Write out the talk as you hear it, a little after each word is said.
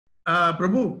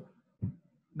பிரபு,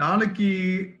 நாளைக்கு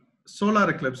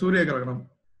solar Eclipse, சூரிய கிரகணம்.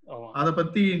 அத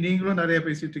பத்தி நீங்களும் நிறைய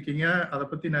பேசிட்டு இருக்கீங்க, அத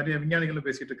பத்தி நிறைய விஞ்ஞானிகளும்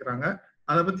பேசிட்டு இருக்காங்க.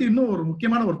 அத பத்தி இன்னும் ஒரு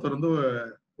முக்கியமான ஒருத்தர் வந்து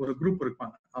ஒரு குரூப்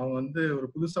இருப்பாங்க, அவங்க வந்து ஒரு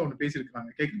புதுசா ஒண்ணு பேசியிருக்காங்க.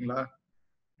 கேக்குறீங்களா?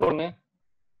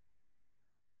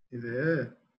 இது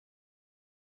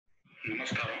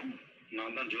நமஸ்காரம்,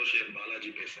 நான் தான் ஜோசியர்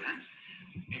பாலாஜி பேசுறேன்.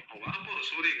 இப்போ வரப்போற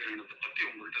சூரிய கிரகணத்தை பத்தி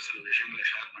உங்கள்கிட்ட சில விஷயங்களை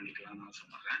ஷேர் பண்ணிக்கலாம்னு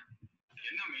ஆசைப்படுறேன்.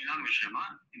 என்ன மெயினான விஷயமா,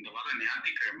 இந்த வர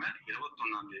ஞாயிற்றுக்கிழமை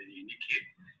 21 இன்னைக்கு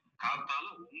காத்தால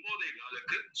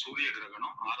 9:15 சூரிய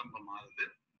கிரகணம் ஆரம்பமாகுது.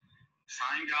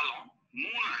 சாயங்காலம்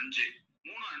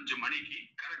 3:05 மணிக்கு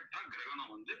கரெக்டா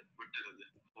கிரகணம் வந்து விட்டுருது.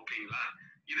 ஓகேங்களா?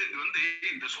 இதுக்கு வந்து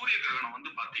இந்த சூரிய கிரகணம்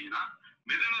வந்து பாத்தீங்கன்னா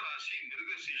மிதுன ராசி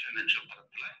மிருகசீஷ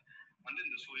நட்சத்திரத்துல வந்து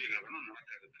இந்த சூரிய கிரகணம்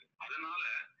நடக்கிறது. அதனால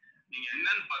நீங்க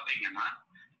என்னன்னு பாத்தீங்கன்னா,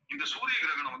 இந்த சூரிய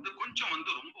கிரகணம் வந்து கொஞ்சம்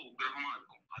வந்து ரொம்ப உக்கிரகமா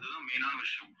இருக்கும். அதுதான் மெயினான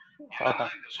விஷயம்.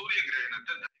 இந்த சூரிய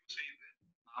கிரகணத்தை தயவு செய்து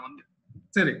நான் வந்து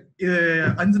சரி, இது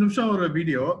 5 நிமிஷம் ஒரு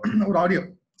வீடியோ, ஒரு ஆடியோ.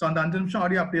 சோ அந்த 5 நிமிஷம்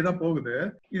ஆடியோ அப்படியே தான் போகுது.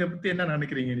 இத பத்தி என்ன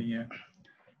நினைக்கிறீங்க நீங்க?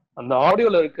 அந்த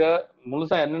ஆடியோல இருக்க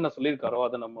முழுசா என்னென்ன சொல்லியிருக்காரோ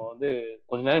அதை நம்ம வந்து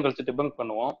கொஞ்ச நேரம் கழிச்சு டிபங்க்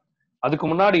பண்ணுவோம். அதுக்கு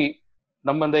முன்னாடி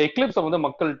நம்ம இந்த எக்லிப்ஸை வந்து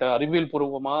மக்கள்கிட்ட அறிவியல்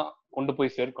பூர்வமா கொண்டு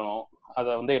போய் சேர்க்கணும்.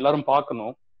 அதை வந்து எல்லாரும்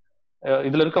பார்க்கணும்.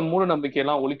 இதுல இருக்க மூட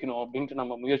நம்பிக்கையெல்லாம் ஒழிக்கணும் அப்படின்ட்டு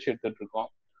நம்ம முயற்சி எடுத்துட்டு இருக்கோம்.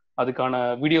 அதுக்கான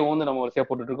வீடியோ வந்து நம்ம வரிசையா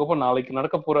போட்டுட்டு இருக்கோம். நாளைக்கு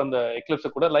நடக்க போற அந்த எக்லிப்ஸை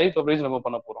கூட லைவ் கவரேஜ் நம்ம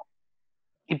பண்ண போறோம்.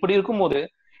 இப்படி இருக்கும்போது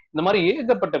இந்த மாதிரி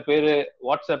ஏகப்பட்ட பேரு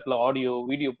வாட்ஸ்அப்ல ஆடியோ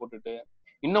வீடியோ போட்டுட்டு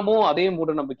இன்னமும் அதே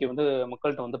மூட நம்பிக்கை வந்து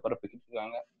மக்கள்கிட்ட வந்து பரப்பிக்கிட்டு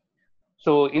இருக்காங்க.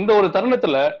 சோ இந்த ஒரு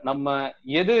தருணத்துல நம்ம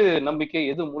எது நம்பிக்கை,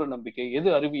 எது மூட நம்பிக்கை, எது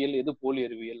அறிவியல், எது போலி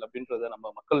அறிவியல் அப்படின்றத நம்ம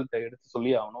மக்கள்கிட்ட எடுத்து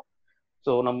சொல்லி ஆகணும்.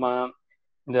 சோ நம்ம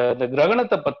இந்த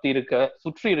கிரகணத்தை பத்தி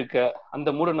சுற்றி இருக்க அந்த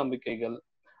மூட நம்பிக்கைகள்,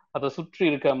 அதை சுற்றி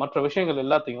இருக்க மற்ற விஷயங்கள்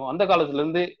எல்லாத்தையும் அந்த காலத்துல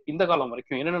இருந்து இந்த காலம்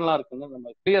வரைக்கும் என்னென்னலாம் இருக்குன்னு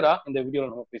நம்ம கிளியரா இந்த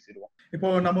வீடியோல நம்ம பேசிடுவோம். இப்போ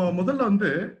நம்ம முதல்ல வந்து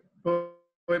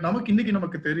இப்போ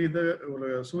நமக்கு தெரியுது ஒரு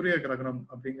சூரிய கிரகணம்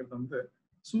அப்படிங்கிறது வந்து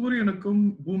சூரியனுக்கும்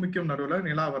பூமிக்கும் நடுவுல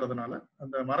நிலா வர்றதுனால,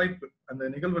 அந்த மறைப்பு, அந்த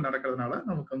நிகழ்வு நடக்கிறதுனால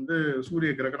நமக்கு வந்து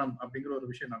சூரிய கிரகணம் அப்படிங்கிற ஒரு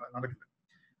விஷயம் நடக்குது.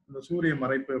 இந்த சூரிய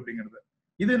மறைப்பு அப்படிங்கிறது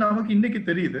இது நமக்கு இன்னைக்கு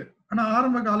தெரியுது. ஆனா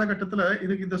ஆரம்ப காலகட்டத்துல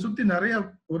இதுக்கு இதை சுத்தி நிறைய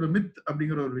ஒரு மித்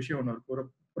அப்படிங்கிற ஒரு விஷயம் ஒண்ணு இருக்கு. ஒரு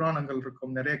புராணங்கள்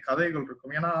இருக்கும், நிறைய கதைகள்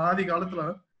இருக்கும். ஏன்னா ஆதி காலத்துல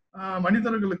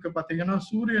மனிதர்களுக்கு பாத்தீங்கன்னா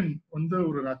சூரியன் வந்து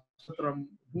ஒரு நட்சத்திரம்,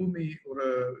 பூமி ஒரு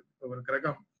ஒரு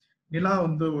கிரகம், நிலா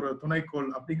வந்து ஒரு துணைக்கோள்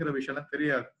அப்படிங்கிற விஷயம் எல்லாம்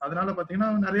தெரியாது. அதனால பாத்தீங்கன்னா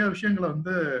நிறைய விஷயங்களை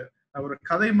வந்து ஒரு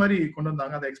கதை மாதிரி கொண்டு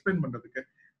வந்தாங்க அதை எக்ஸ்பிளைன் பண்றதுக்கு.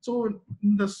 சோ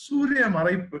இந்த சூரிய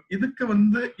மறைப்பு இதுக்கு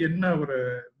வந்து என்ன ஒரு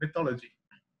மித்தாலஜி?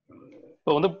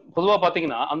 இப்போ வந்து பொதுவா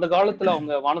பாத்தீங்கன்னா அந்த காலத்துல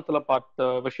அவங்க வானத்துல பார்த்த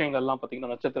விஷயங்கள் எல்லாம்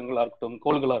பாத்தீங்கன்னா நட்சத்திரங்களா இருக்கட்டும்,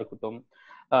 கோள்களா இருக்கட்டும்,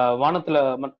 வானத்துல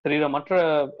தெரிகிற மற்ற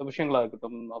விஷயங்களா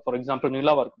இருக்கட்டும், ஃபார் எக்ஸாம்பிள்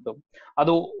நிலாவா இருக்கட்டும்,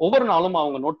 அது ஒவ்வொரு நாளும்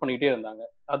அவங்க நோட் பண்ணிக்கிட்டே இருந்தாங்க.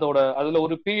 அதுல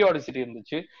ஒரு பீரியாடிசிட்டி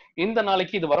இருந்துச்சு. இந்த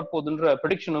நாளைக்கு இது வரப்போகுதுன்ற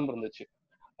ப்ரெடிக்ஷனும் இருந்துச்சு.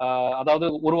 அதாவது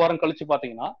ஒரு வாரம் கழிச்சு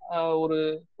பாத்தீங்கன்னா ஒரு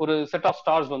ஒரு செட் ஆஃப்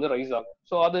ஸ்டார்ஸ் வந்து ரைஸ் ஆகும்.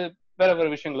 ஸோ அது வேற வேற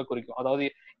விஷயங்களை குறிக்கும். அதாவது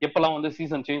எப்பெல்லாம் வந்து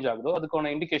சீசன் சேஞ்ச் ஆகுதோ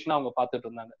அதுக்கான இண்டிகேஷனா அவங்க பார்த்துட்டு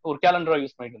இருந்தாங்க. ஒரு கேலண்டரா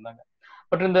யூஸ் பண்ணிட்டு இருந்தாங்க.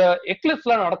 பட் இந்த எக்லிப்ஸ்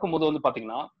எல்லாம் நடக்கும்போது வந்து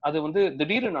பாத்தீங்கன்னா அது வந்து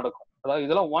திடீர்னு நடக்கும். அதாவது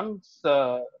இதெல்லாம்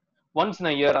ஒன்ஸ் இன்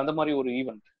இயர் அந்த மாதிரி ஒரு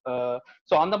ஈவெண்ட்.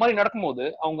 ஸோ அந்த மாதிரி நடக்கும்போது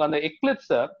அவங்க அந்த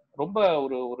எக்லிப்ஸ ரொம்ப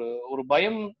ஒரு ஒரு ஒரு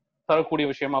பயம் தரக்கூடிய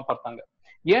விஷயமா பார்த்தாங்க.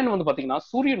 ஏன்னு வந்து பாத்தீங்கன்னா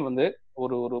சூரியன் வந்து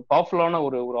ஒரு ஒரு பவர்ஃபுல்லான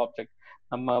ஒரு ஒரு ஆப்ஜெக்ட்.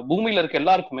 நம்ம பூமியில இருக்க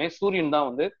எல்லாருக்குமே சூரியன் தான்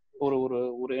வந்து ஒரு ஒரு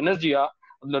ஒரு எனர்ஜியா,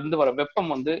 அதுல இருந்து வர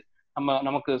வெப்பம் வந்து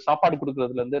நமக்கு சாப்பாடு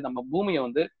கொடுக்கறதுல இருந்து நம்ம பூமியை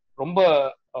வந்து ரொம்ப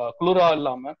குளிரா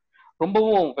இல்லாம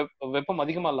ரொம்பவும் வெப்பம்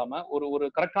அதிகமா இல்லாம ஒரு ஒரு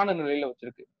கரெக்டான நிலையில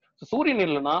வச்சிருக்கு. சூரியன்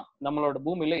இல்லைன்னா நம்மளோட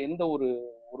பூமியில எந்த ஒரு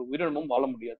ஒரு உயிரினமும் வாழ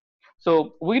முடியாது. சோ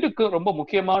உயிருக்கு ரொம்ப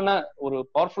முக்கியமான ஒரு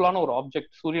பவர்ஃபுல்லான ஒரு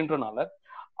ஆப்ஜெக்ட் சூரியன்றனால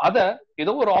அத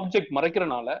ஏதோ ஒரு ஆப்ஜெக்ட்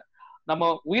மறைக்கிறனால நம்ம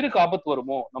உயிருக்கு ஆபத்து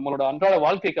வருமோ, நம்மளோட அன்றாட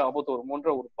வாழ்க்கைக்கு ஆபத்து வருமோன்ற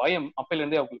ஒரு பயம் அப்பையில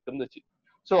இருந்தே அவங்களுக்கு இருந்துச்சு.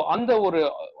 சோ அந்த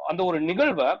ஒரு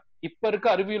நிகழ்வை இப்ப இருக்க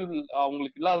அறிவியல்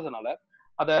அவங்களுக்கு இல்லாததுனால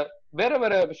அத வேற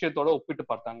வேற விஷயத்தோட ஒப்பிட்டு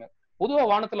பார்த்தாங்க. பொதுவா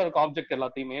வானத்துல இருக்க ஆப்ஜெக்ட்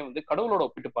எல்லாத்தையுமே வந்து கடவுளோட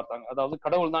ஒப்பிட்டு பார்த்தாங்க. அதாவது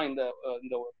கடவுள் தான் இந்த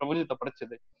பிரபஞ்சத்தை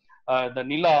படைச்சது. இந்த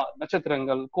நிலா,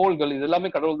 நட்சத்திரங்கள், கோள்கள் இது எல்லாமே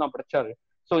கடவுள் தான் படைச்சாரு.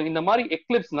 சோ இந்த மாதிரி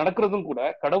எக்லிப்ஸ் நடக்கிறதும் கூட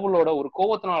கடவுளோட ஒரு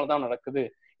கோவத்தினாலதான் நடக்குது.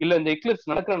 இல்ல இந்த எக்லிப்ஸ்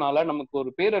நடக்கிறதுனால நமக்கு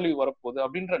ஒரு பேரழிவு வரப்போகுது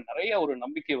அப்படின்ற நிறைய ஒரு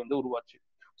நம்பிக்கை வந்து உருவாச்சு.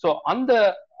 சோ அந்த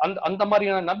அந்த அந்த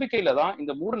மாதிரியான நம்பிக்கையில தான்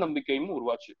இந்த மூட நம்பிக்கையும்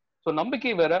உருவாச்சு. சோ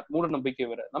நம்பிக்கை வேற, மூட நம்பிக்கை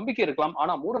வேற. நம்பிக்கை இருக்கலாம்,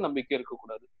 ஆனா மூட நம்பிக்கை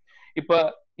இருக்கக்கூடாது. இப்ப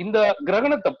இந்த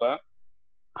கிரகணத்தப்ப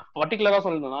பர்டிகுலரா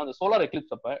சொல்லணும்னா அந்த சோலார்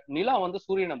எக்லிப்ஸ் அப்ப நிலா வந்து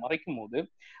சூரியனை மறைக்கும் போது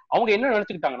அவங்க என்ன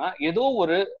நினைச்சுக்கிட்டாங்கன்னா ஏதோ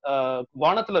ஒரு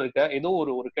வானத்துல இருக்க ஏதோ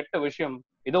ஒரு ஒரு கெட்ட விஷயம்,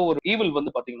 ஏதோ ஒரு ஈவில்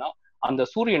வந்து பாத்தீங்கன்னா அந்த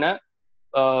சூரியனை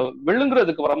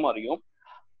விழுங்குறதுக்கு வர மாதிரியும்,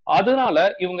 அதனால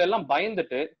இவங்க எல்லாம்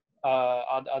பயந்துட்டு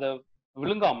அதை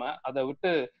விழுங்காம அதை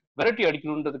விட்டு விரட்டி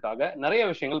அடிக்கணுன்றதுக்காக நிறைய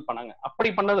விஷயங்கள் பண்ணாங்க. அப்படி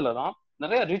பண்ணதுலதான்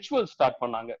நிறைய ரிச்சுவல் ஸ்டார்ட்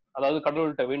பண்ணாங்க. அதாவது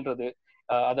கடவுள்கிட்ட வேண்டுறது,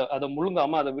 அதை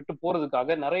முழுங்காம அதை விட்டு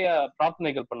போறதுக்காக நிறைய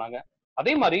பிரார்த்தனைகள் பண்ணாங்க.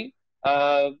 அதே மாதிரி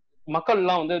மக்கள்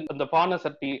எல்லாம் வந்து இந்த பானை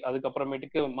சட்டி,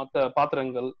 அதுக்கப்புறமேட்டுக்கு மற்ற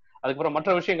பாத்திரங்கள், அதுக்கப்புறம்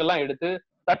மற்ற விஷயங்கள்லாம் எடுத்து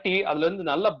தட்டி அதுல இருந்து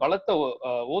நல்ல பலத்த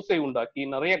ஓசை உண்டாக்கி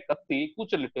நிறைய கத்தி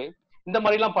கூச்சலிட்டு இந்த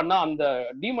மாதிரி எல்லாம் பண்ணா அந்த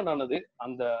டீமன் ஆனது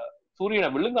அந்த சூரியனை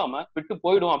விழுங்காம விட்டு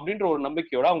போயிடும் அப்படின்ற ஒரு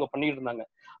நம்பிக்கையோட அவங்க பண்ணிட்டு இருந்தாங்க.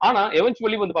 ஆனா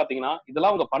எவென்ச்சுவலி வந்து பாத்தீங்கன்னா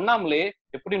இதெல்லாம் அவங்க பண்ணாமலே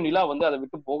எப்படி நிலா வந்து அதை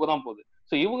விட்டு போகதான் போகுது.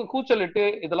 சோ இவங்க கூச்சலிட்டு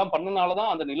இதெல்லாம்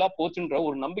பண்ணனாலதான் அந்த நிலா போச்சுன்ற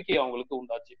ஒரு நம்பிக்கை அவங்களுக்கு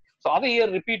உண்டாச்சு. சோ அதையே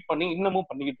ரிப்பீட் பண்ணி இன்னமும்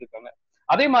பண்ணிக்கிட்டு இருக்காங்க.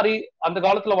 அதே மாதிரி அந்த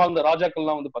காலத்துல வாழ்ந்த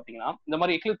ராஜாக்கள்லாம் வந்து பாத்தீங்கன்னா இந்த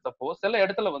மாதிரி எக்லிப்ஸ் அப்போ சில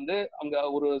இடத்துல வந்து அங்க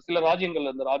ஒரு சில ராஜ்யங்கள்ல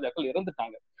இருந்த ராஜாக்கள்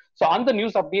இறந்துட்டாங்க. சோ அந்த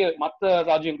நியூஸ் அப்படியே மற்ற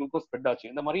ராஜ்யங்களுக்கும் ஸ்ப்ரெட்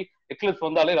ஆச்சு. இந்த மாதிரி எக்லிப்ஸ்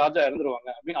வந்தாலே ராஜா இறந்துருவாங்க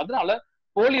அப்படின்னு. அதனால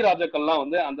போலி ராஜாக்கள்லாம்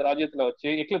வந்து அந்த ராஜ்யத்துல வச்சு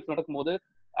எக்லிப்ஸ் நடக்கும்போது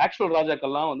ஆக்சுவல்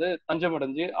ராஜாக்கள்லாம் வந்து தஞ்சம்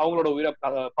அடைஞ்சு அவங்களோட உயிரை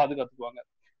பாதுகாத்துக்குவாங்க.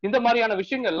 இந்த மாதிரியான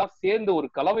விஷயங்கள் எல்லாம் சேர்ந்து ஒரு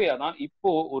கலவையா தான்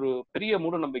இப்போ ஒரு பெரிய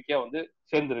மூட நம்பிக்கையா வந்து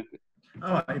சேர்ந்திருக்கு.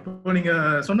 ஆமா, இப்போ நீங்க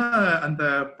சொன்ன அந்த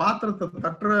பாத்திரத்தை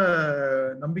தட்டுற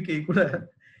நம்பிக்கை கூட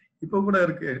இப்ப கூட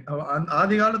இருக்கு.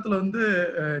 ஆதி காலத்துல வந்து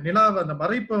நிலாவை அந்த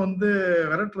மறைப்பை வந்து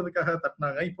விரட்டுறதுக்காக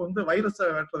தட்டினாங்க. இப்போ வந்து வைரஸை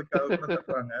விரட்டுறதுக்காக கூட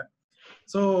தட்டுறாங்க.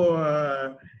 சோ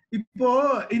இப்போ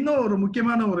இன்னும் ஒரு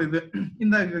முக்கியமான ஒரு இது,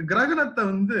 இந்த கிரகணத்தை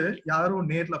வந்து யாரும்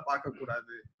நேர்ல பார்க்க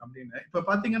கூடாது அப்படின்னு. இப்ப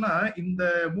பாத்தீங்கன்னா இந்த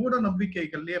மூட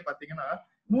நம்பிக்கைகள்லயே பாத்தீங்கன்னா,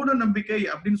 மூட நம்பிக்கை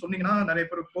அப்படின்னு சொன்னீங்கன்னா நிறைய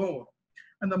பேருக்கு கோவம் வரும்.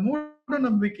 அந்த மூட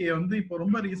நம்பிக்கையை வந்து இப்போ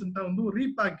ரொம்ப ரீசெண்டா வந்து ஒரு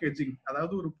ரீபேக்கேஜிங்,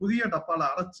 அதாவது ஒரு புதிய டப்பால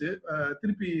அரைச்சு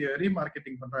திருப்பி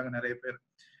ரீமார்க்கெட்டிங் பண்றாங்க நிறைய பேர்.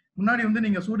 முன்னாடி வந்து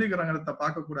நீங்க சூரிய கிரகணத்தை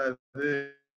பார்க்க கூடாது,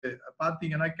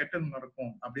 பாத்தீங்கன்னா கெட்டது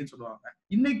நடக்கும் அப்படின்னு சொல்லுவாங்க.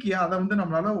 இன்னைக்கு அதை வந்து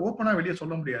நம்மளால ஓப்பனா வெளியே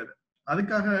சொல்ல முடியாது.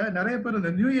 அதுக்காக நிறைய பேர்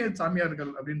இந்த நியூ ஏஜ்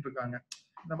சாமியார்கள் அப்படின்னு இருக்காங்க.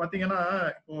 இந்த பாத்தீங்கன்னா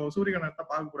இப்போ சூரிய கிரகணத்தை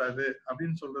பார்க்க கூடாது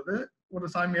அப்படின்னு சொல்றது ஒரு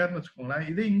சாமியார்னு வச்சுக்கோங்களேன்.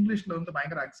 இதே இங்கிலீஷ்ல வந்து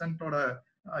பயங்கர அக்சென்டோட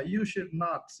you should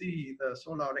not see the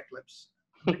solar eclipse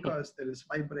because there is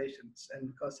vibrations and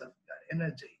because of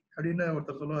energy அப்படின்னு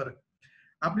ஒருத்தர் சொல்லுவாரு.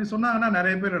 அப்படி சொன்னாங்கன்னா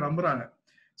நிறைய பேர் நம்புறாங்க.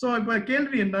 சோ இப்ப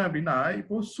கேள்வி என்ன அப்படின்னா,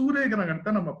 இப்போ சூரிய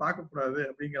கிரகணத்தை நம்ம பார்க்க கூடாது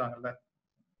அப்படிங்கிறாங்கல்ல,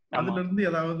 அதுல இருந்து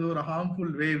ஏதாவது ஒரு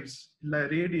ஹார்ம்ஃபுல் வேவ்ஸ் இல்ல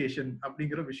ரேடியேஷன்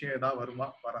அப்படிங்கிற விஷயம் ஏதாவது வருமா,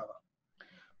 வராதா?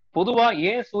 பொதுவா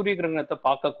ஏன் சூரிய கிரகணத்தை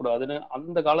பார்க்க கூடாதுன்னு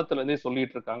அந்த காலத்துல இருந்தே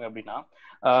சொல்லிட்டு இருக்காங்க அப்படின்னா,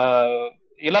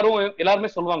 எல்லாருமே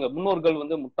சொல்லுவாங்க முன்னோர்கள்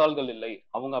வந்து முட்டாள்கள் இல்லை,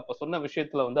 அவங்க அப்ப சொன்ன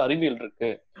விஷயத்துல வந்து அறிவியல் இருக்கு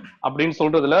அப்படின்னு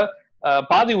சொல்றதுல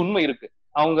பாதி உண்மை இருக்கு.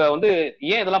 அவங்க வந்து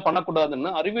ஏன் இதெல்லாம்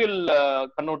பண்ணக்கூடாதுன்னு அறிவியல்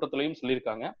கண்ணோட்டத்திலையும்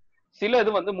சொல்லியிருக்காங்க. சில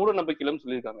இது வந்து மூட நம்பிக்கையிலும்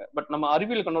சொல்லியிருக்காங்க. பட் நம்ம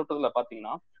அறிவியல் கண்ணோட்டத்துல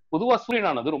பாத்தீங்கன்னா பொதுவா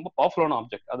சூரியனானது ரொம்ப பவர்ஃபுல்லான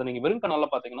ஆப்ஜெக்ட். அதை நீங்க வெறும் கண்ணால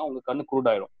பாத்தீங்கன்னா உங்க கண்ணு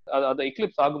குருடாயிடும். அது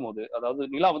எக்லிப்ஸ் ஆகும்போது, அதாவது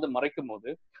நிலா வந்து மறைக்கும் போது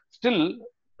ஸ்டில்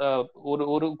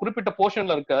ஒரு குறிப்பிட்ட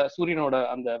போர்ஷன்ல இருக்க சூரியனோட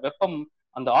அந்த வெப்பம்,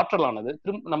 அந்த ஆற்றலானது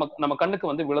நம்ம கண்ணுக்கு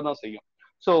வந்து விழதான் செய்யும்.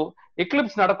 சோ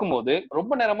எக்லிப்ஸ் நடக்கும்போது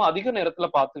ரொம்ப நேரமா அதிக நேரத்துல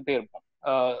பார்த்துட்டே இருப்போம்.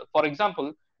 ஃபார் எக்ஸாம்பிள்,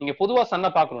 நீங்க பொதுவா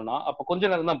சன்னை பார்க்கணும்னா அப்ப கொஞ்ச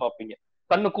நேரம் தான் பார்ப்பீங்க.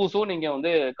 கண்ணு கூசும், நீங்க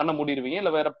வந்து கண்ணை மூடிடுவீங்க,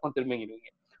 இல்ல வேற பக்கம் திரும்பிடுவீங்க.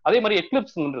 அதே மாதிரி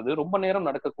எக்லிப்ஸ்ன்றது ரொம்ப நேரம்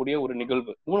நடக்கக்கூடிய ஒரு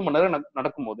நிகழ்வு. 3 மணி நேரம்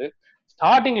நடக்கும்போது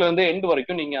ஸ்டார்டிங்ல இருந்து எண்ட்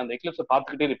வரைக்கும் நீங்க அந்த எக்லிப்ஸை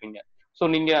பார்த்துக்கிட்டே இருப்பீங்க. சோ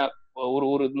நீங்க ஒரு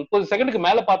 30 செகண்டுக்கு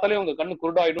மேல பார்த்தாலே உங்க கண்ணு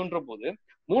குருடாயிடும்ன்ற போது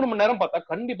 3 மணி நேரம் பார்த்தா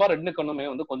கண்டிப்பா 2 கண்ணுமே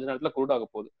வந்து கொஞ்ச நேரத்துல குருடாக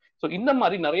போகுது. சோ இந்த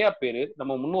மாதிரி நிறைய பேரு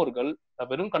நம்ம முன்னோர்கள்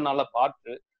வெறும் கண்ணால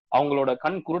பார்த்து அவங்களோட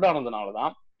கண்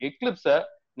குருடானதுனாலதான் எக்லிப்ஸ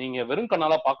நீங்க வெறும்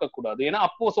கண்ணால பார்க்க கூடாது. ஏன்னா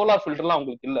அப்போ சோலார் ஃபில்டர் எல்லாம்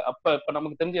அவங்களுக்கு இல்ல. இப்ப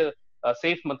நமக்கு தெரிஞ்ச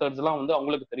சேஃப் மெத்தட்ஸ் எல்லாம் வந்து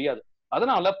அவங்களுக்கு தெரியாது.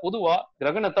 அதனால பொதுவா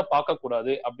கிரகணத்தை பார்க்க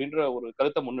கூடாது அப்படின்ற ஒரு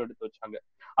கருத்தை முன்னெடுத்து வச்சாங்க.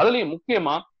 அதுலயும்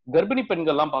முக்கியமா கர்ப்பிணி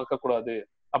பெண்கள் எல்லாம் பார்க்க கூடாது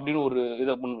அப்படின்னு ஒரு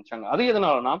இதை முன் வச்சாங்க. அது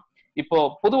எதனாலனா, இப்போ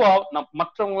பொதுவா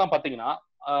மற்றவங்க எல்லாம் பாத்தீங்கன்னா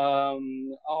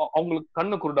அவங்களுக்கு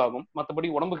கண்ணு குருடாகும், மற்றபடி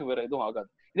உடம்புக்கு வேற எதுவும் ஆகாது.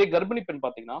 இதே கர்ப்பிணி பெண்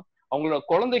பாத்தீங்கன்னா அவங்களோட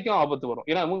குழந்தைக்கும் ஆபத்து வரும்.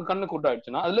 ஏன்னா அவங்க கண்ணு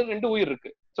குருடாயிடுச்சுன்னா அதுல 2 உயிர்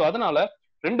இருக்கு. சோ அதனால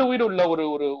 2 உயிர் உள்ள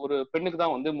ஒரு பெண்ணுக்கு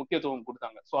தான் வந்து முக்கியத்துவம்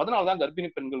கொடுத்தாங்க. சோ அதனாலதான்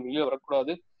கர்ப்பிணி பெண்கள் வெளியே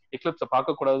வரக்கூடாது, எக்லிப்ஸை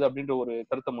பார்க்க கூடாது அப்படின்ற ஒரு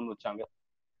கருத்தை முன் வச்சாங்க.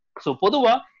 சோ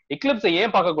பொதுவா எக்லிப்ஸை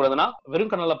ஏன் பார்க்க கூடாதுன்னா,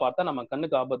 வெறும் கண்ணால பார்த்தா நம்ம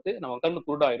கண்ணுக்கு ஆபத்து, நம்ம கண்ணு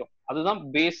குருடாயிரும். அதுதான்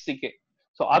பேசிக்கே.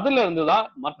 சோ அதுல இருந்துதான்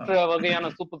மற்ற வகையான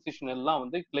சூப்பர்ஸ்டிஷன் எல்லாம்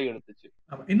வந்து கிளை எடுத்துச்சு.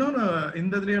 இன்னொன்னு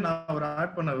இந்த இதுலயே நான் ஒரு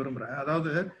ஆட் பண்ண விரும்புறேன்.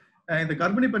 அதாவது இந்த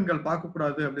கர்ப்பிணி பெண்கள் பார்க்க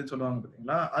கூடாது அப்படின்னு சொல்லுவாங்க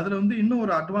பாத்தீங்களா, அதுல வந்து இன்னும்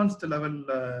ஒரு அட்வான்ஸ்ட்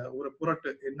லெவல்ல ஒரு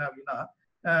புரட்டு என்ன அப்படின்னா,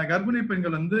 கர்ப்பிணி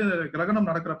பெண்கள் வந்து கிரகணம்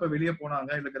நடக்கிறப்ப வெளியே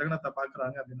போனாங்க, இல்ல கிரகணத்தை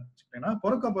பாக்குறாங்க அப்படின்னு வச்சுக்கிட்டீங்கன்னா,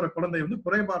 பிறக்க போற குழந்தை வந்து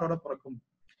குறைபாடோட பிறக்கும்,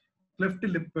 லெஃப்ட்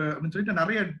லிப் அப்படின்னு சொல்லிட்டு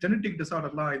நிறைய ஜெனட்டிக்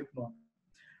டிசார்டர்லாம் இது பண்ணுவாங்க.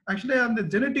 ஆக்சுவலி அந்த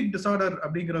ஜெனட்டிக் டிசார்டர்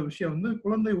அப்படிங்கிற விஷயம் வந்து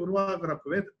குழந்தை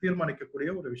உருவாகிறப்பவே தீர்மானிக்கக்கூடிய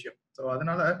ஒரு விஷயம். ஸோ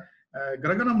அதனால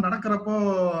கிரகணம் நடக்கிறப்போ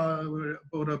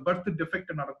ஒரு பர்த்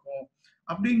டிஃபெக்ட் நடக்கும்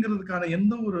அப்படிங்கிறதுக்கான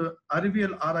எந்த ஒரு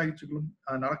அறிவியல் ஆராய்ச்சிகளும்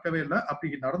நடக்கவே இல்லை.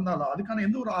 அப்படி நடந்தாலும் அதுக்கான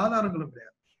எந்த ஒரு ஆதாரங்களும்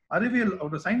கிடையாது. அறிவியல்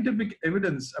ஒரு சயின்டிபிக்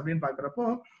எவிடன்ஸ் அப்படின்னு பாக்குறப்போ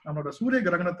நம்மளோட சூரிய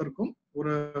கிரகணத்திற்கும்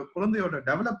ஒரு குழந்தையோட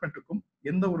டெவலப்மெண்ட்டுக்கும்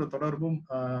எந்த ஒரு தொடர்பும்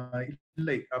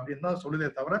இல்லை அப்படின்னு தான் சொல்லுதே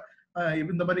தவிர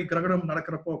இந்த மாதிரி கிரகணம்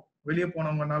நடக்கிறப்போ வெளியே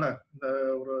போனவங்கனால இந்த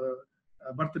ஒரு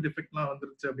பர்த் டிஃபெக்ட் எல்லாம்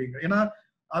வந்துருச்சு அப்படிங்கிற. ஏன்னா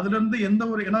அதுல இருந்து எந்த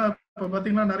ஒரு, ஏன்னா இப்ப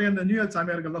பாத்தீங்கன்னா நிறைய இந்த நியூ இயர்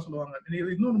சாமியார்கள் எல்லாம் சொல்லுவாங்க,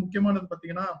 இன்னொரு முக்கியமானது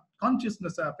பாத்தீங்கன்னா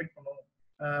கான்சியஸ்னஸ் அஃபெக்ட் பண்ணும்,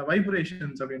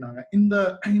 வைப்ரேஷன்ஸ் அப்படின்னாங்க.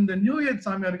 இந்த நியூ இயர்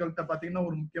சாமியார்கள்ட்ட பாத்தீங்கன்னா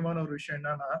ஒரு முக்கியமான ஒரு விஷயம்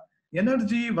என்னன்னா,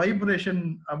 எனர்ஜி வைப்ரேஷன்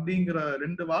அப்படிங்கிற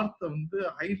 2 வார்த்தை வந்து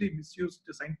ஹைலி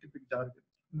மிஸ்யூஸ்டு சயின்டிபிக் ஜார்கன்.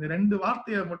 இந்த 2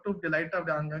 வார்த்தையை மட்டும் இப்படி லைட்டா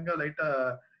அப்படி அங்கங்க லைட்டா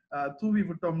தூவி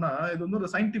விட்டோம்னா இது வந்து ஒரு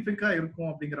சயின்டிபிக்கா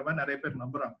இருக்கும் அப்படிங்கிற மாதிரி நிறைய பேர்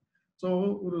நம்புறாங்க. ஸோ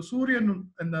ஒரு சூரியன்,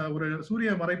 இந்த ஒரு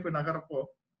சூரிய மறைப்பு நகரப்போ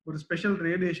ஒரு ஸ்பெஷல்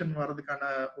ரேடியேஷன் வர்றதுக்கான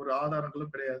ஒரு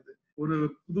ஆதாரங்களும் கிடையாது. ஒரு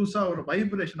புதுசா ஒரு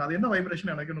வைப்ரேஷன், அது என்ன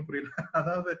வைப்ரேஷன் எனக்கு இன்னும் புரியல.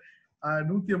 அதாவது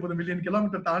 150 மில்லியன்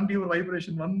கிலோமீட்டர் தாண்டி ஒரு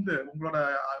வைப்ரேஷன் வந்து உங்களோட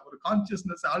ஒரு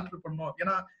கான்சியஸ்னஸ் ஆல்டர் பண்ணும்.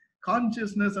 ஏன்னா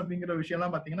கான்சியஸ்னஸ் அப்படிங்கிற விஷயம்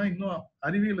எல்லாம் பாத்தீங்கன்னா இன்னும்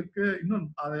அறிவியலுக்கு இன்னும்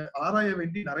அதை ஆராய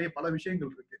வேண்டி நிறைய பல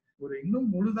விஷயங்கள் இருக்கு. ஒரு இன்னும்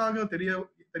முழுதாக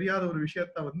தெரியாத ஒரு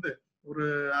விஷயத்த வந்து ஒரு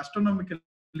அஸ்ட்ரோனாமிக்கல்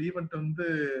ஈவெண்ட் வந்து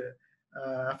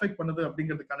அஃபெக்ட் பண்ணுது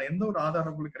அப்படிங்கிறதுக்கான எந்த ஒரு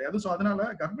ஆதாரங்களும் கிடையாது. ஸோ அதனால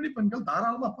கர்ப்பிணி பெண்கள்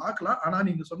தாராளமா பார்க்கலாம். ஆனா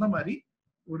நீங்க சொன்ன மாதிரி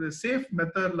ஒரு சேஃப்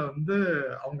மெத்தட்ல வந்து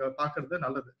அவங்க பாக்குறது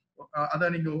நல்லது. அத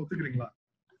நீங்க ஒத்துக்கிறீங்களா?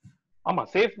 ஆமா,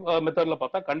 சேஃப் மெத்தட்ல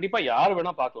பார்த்தா கண்டிப்பா யார்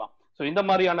வேணா பார்க்கலாம். ஸோ இந்த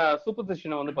மாதிரியான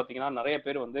சூப்பர்ஸ்டிஷனை வந்து பாத்தீங்கன்னா நிறைய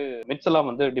பேர் வந்து மிட்ஸ் எல்லாம்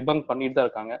வந்து டிபங்க் பண்ணிட்டு தான்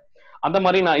இருக்காங்க. அந்த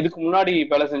மாதிரி நான் இதுக்கு முன்னாடி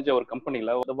வேலை செஞ்ச ஒரு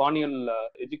கம்பெனில ஒரு வானியல்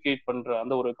எஜுகேட் பண்ற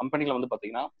அந்த ஒரு கம்பெனில வந்து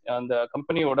பாத்தீங்கன்னா அந்த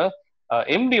கம்பெனியோட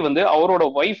எம்டி வந்து அவரோட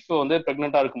ஒய்ஃப் வந்து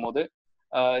பிரெக்னெண்டா இருக்கும்போது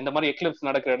இந்த மாதிரி எக்லிப்ஸ்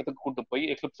நடக்கிற இடத்துக்கு கூட்டு போய்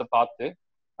எக்லிப்ஸை பார்த்து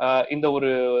இந்த ஒரு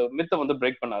மித்தை வந்து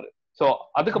பிரேக் பண்ணாரு. சோ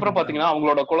அதுக்கப்புறம் பாத்தீங்கன்னா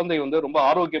அவங்களோட குழந்தை வந்து ரொம்ப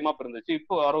ஆரோக்கியமா பிறந்துச்சு,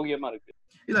 இப்போ ஆரோக்கியமா இருக்கு.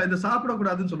 இல்ல இதை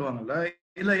சாப்பிடக்கூடாதுன்னு சொல்லுவாங்கல்ல,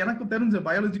 இல்ல எனக்கு தெரிஞ்ச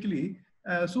பயாலஜிக்கலி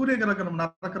சூரிய கிரகணம்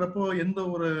நடக்கிறப்போ எந்த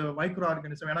ஒரு மைக்ரோ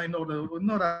ஆர்கானிசம், ஏன்னா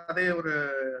இன்னொரு அதே ஒரு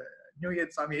நியூ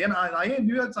இயர் சாமி, ஏன்னா ஏன்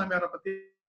நியூ இயர் சாமியாரை பத்தி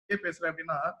பேசுறேன்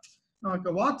அப்படின்னா, நமக்கு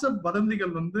வாட்ஸ்அப்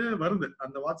வதந்திகள் வந்து வருது.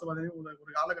 அந்த வாட்ஸ்அப் வதந்தி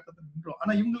ஒரு காலகட்டத்தில் நின்றோம்.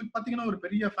 ஆனா இவங்களுக்கு பாத்தீங்கன்னா ஒரு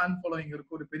பெரிய ஃபேன் ஃபாலோயிங்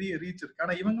இருக்கு, ஒரு பெரிய ரீச் இருக்கு.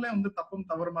 ஆனா இவங்களே வந்து தப்பும்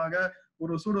தவறுமாக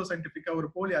ஒரு சூடோ சயின்டிபிக்கா ஒரு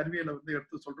போலி அறிவியலை வந்து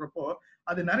எடுத்து சொல்றப்போ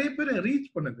அது நிறைய பேர் ரீச்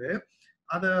பண்ணுது.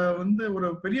 அத வந்து ஒரு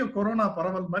பெரிய கொரோனா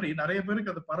பரவல் மாதிரி நிறைய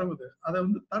பேருக்கு அது பரவுது. அதை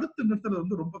வந்து தடுத்து நிறுத்துறது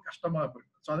வந்து ரொம்ப கஷ்டமா இருக்கு.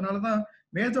 ஸோ அதனாலதான்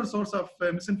மேஜர் சோர்ஸ் ஆஃப்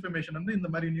மிஸ்இன்ஃபர்மேஷன் வந்து இந்த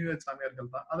மாதிரி நியூ இயர்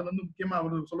சாமியார்கள் தான். அதுல வந்து முக்கியமா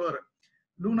அவரு சொல்லுவாரு,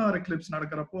 லூனார் எக்லிப்ஸ்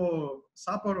நடக்கிறப்போ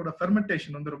சாப்பாடோட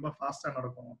ஃபெர்மெண்டேஷன் வந்து ரொம்ப ஃபாஸ்டா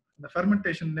நடக்கும், இந்த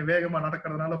ஃபெர்மெண்டேஷன் வேகமா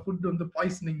நடக்கிறதுனால ஃபுட் வந்து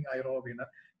பாய்சனிங் ஆயிரும் அப்படின்னு.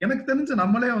 எனக்கு தெரிஞ்சு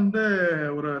நம்மளே வந்து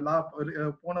ஒரு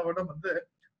போன வருடம் வந்து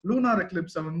லூனார்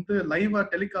எக்லிப்ஸை வந்து லைவா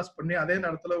டெலிகாஸ்ட் பண்ணி அதே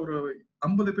நேரத்துல ஒரு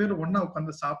 50 பேர் ஒன்னா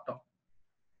உட்காந்து சாப்பிட்டோம்.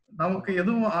 நமக்கு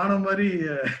எதுவும் ஆன மாதிரி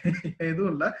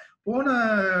எதுவும் இல்ல. போன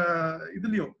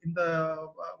இதுலயும் இந்த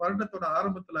வருடத்தோட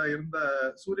ஆரம்பத்துல இருந்த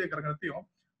சூரிய கிரகணத்தையும்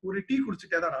ஒரு டீ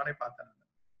குடிச்சுட்டே தான் நானே பார்த்தேன்.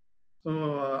 ஸோ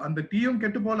அந்த டீயும்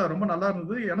கெட்டு போல, ரொம்ப நல்லா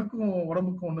இருந்தது. எனக்கும்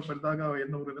உடம்புக்கும் ஒன்றும் பெரிதாக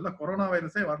எந்த ஒரு இதுல கொரோனா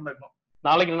வைரஸே வரல இன்னும்.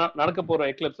 நாளைக்கு நடக்க போற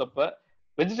எக்லிப்ஸ் அப்ப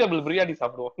வெஜிடபிள் பிரியாணி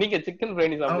சாப்பிடுவோம். நீங்க சிக்கன்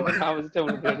பிரியாணி சாப்பிடுங்க, நான்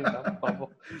வெஜிடபிள் பிரியாணி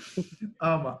சாப்பிடுவோம்.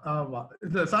 ஆமா ஆமா,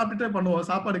 இத சாப்பிட்டுட்டே பண்ணுவோம்.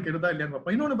 சாப்பாடு கெடுதா இல்லையான்னு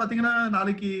பார்ப்போம். இன்னொன்னு பாத்தீங்கன்னா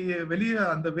நாளைக்கு வெளியே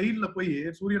அந்த வெயில்ல போய்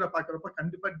சூரியனை பாக்குறப்ப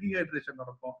கண்டிப்பா டீஹைட்ரேஷன்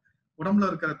நடக்கும். உடம்புல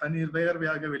இருக்கிற தண்ணீர்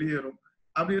வேர்வையாக வெளியேறும்.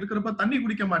 அப்படி இருக்கிறப்ப தண்ணி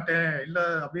குடிக்க மாட்டேன், இல்ல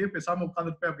அப்படியே பேசாம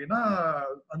உட்காந்துருப்பேன் அப்படின்னா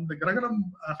அந்த கிரகணம்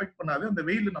அஃபெக்ட் பண்ணாது, அந்த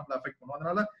வெயில் நம்மள அஃபெக்ட் பண்ணும்.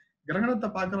 அதனால கிரகணத்தை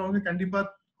பாக்குறவங்க கண்டிப்பா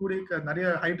கூட நிறைய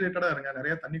ஹைட்ரேட்டடா இருங்க,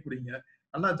 நிறைய தண்ணி குடிங்க,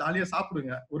 நல்லா ஜாலியா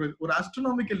சாப்பிடுங்க. ஒரு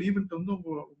அஸ்ட்ரோனாமிக்கல் ஈவென்ட் வந்து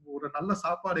ஒரு நல்ல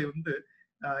சாப்பாடை வந்து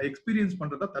எக்ஸ்பீரியன்ஸ்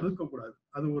பண்றதை தவிர்க்க கூடாது.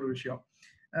 அது ஒரு விஷயம்.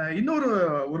 இன்னொரு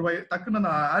டக்குன்னு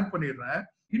நான் ஆட் பண்ணிடுறேன்.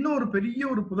 இன்னொரு பெரிய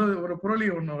ஒரு புரளி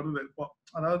ஒண்ணு வருது இப்போ.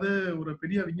 அதாவது ஒரு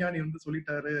பெரிய விஞ்ஞானி வந்து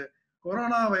சொல்லிட்டாரு,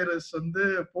 கொரோனா வைரஸ் வந்து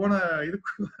போன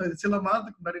சில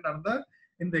மாதத்துக்கு முன்னாடி நடந்த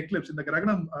இந்த எக்லிப்ஸ், இந்த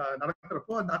கிரகணம்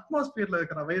நடக்கிறப்போ அந்த அட்மாஸ்பியர்ல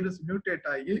இருக்கிற வைரஸ் மியூட்டேட்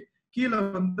ஆகி கீழே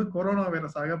வந்து கொரோனா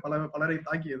வைரஸாக பலரை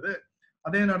தாக்கியது.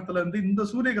 அதே நேரத்துல வந்து இந்த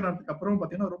சூரிய கிரகணத்துக்கு அப்புறம்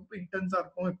பாத்தீங்கன்னா ரொம்ப இன்டென்ஸா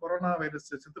இருக்கும், கொரோனா வைரஸ்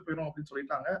செத்து போயிடும் அப்படின்னு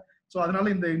சொல்லிட்டாங்க. சோ அதனால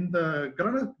இந்த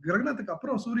கிரகணத்துக்கு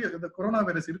அப்புறம் இந்த கொரோனா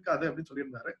வைரஸ் இருக்காது அப்படின்னு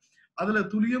சொல்லியிருந்தாரு. அதுல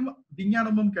துளியும்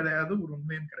விஞ்ஞானமும் கிடையாது, ஒரு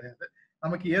உண்மையும் கிடையாது.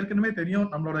 நமக்கு ஏற்கனவே தெரியும்,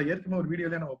 நம்மளோட ஏற்கனவே ஒரு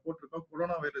வீடியோலயே நம்ம போட்டிருக்கோம்,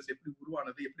 கொரோனா வைரஸ் எப்படி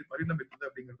உருவானது, எப்படி பரிணமித்தது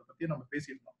அப்படிங்கறத பத்தி நம்ம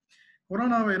பேசியிருந்தோம்.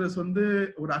 கொரோனா வைரஸ் வந்து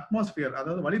ஒரு அட்மாஸ்பியர்,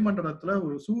 அதாவது வளிமண்டலத்துல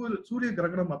ஒரு சூரிய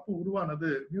கிரகணம் அப்போ உருவானது,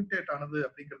 மியூட்டேட் ஆனது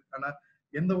அப்படிங்கிறதுக்கான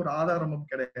எந்த ஒரு ஆதாரமும்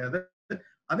கிடையாது.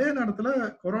 அதே நேரத்துல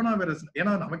கொரோனா வைரஸ்,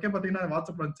 ஏன்னா நமக்கே பாத்தீங்கன்னா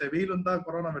வாட்ஸ்அப்ல இருந்துச்சு, வெயில் வந்தா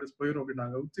கொரோனா வைரஸ் போயிடும்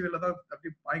அப்படின்னாங்க. உச்சி வெயில தான் அப்படி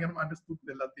பயங்கரமா அடிச்சு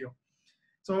தூக்குது எல்லாத்தையும்.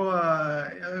 சோ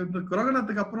இந்த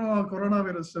கிரகணத்துக்கு அப்புறம் கொரோனா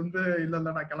வைரஸ் வந்து இல்ல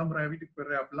நான் கிளம்புறேன், வீட்டுக்கு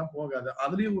போயிடுறேன் அப்படிலாம் போகாது.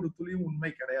 அதுலயும் ஒரு துளியும்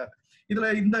உண்மை கிடையாது. இதுல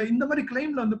இந்த மாதிரி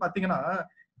கிளைம்ல வந்து பாத்தீங்கன்னா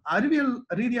அறிவியல்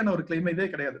ரீதியான ஒரு கிளைம் இதே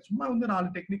கிடையாது. சும்மா வந்து 4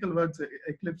 technical words,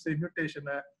 Eclipse, mutation,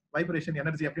 vibration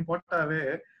energy அப்படின்னு போட்டாவே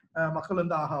மக்கள்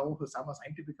வந்து ஆஹா ஓஹோ செம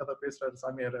சயின்டிபிக்கா தான் பேசுறாரு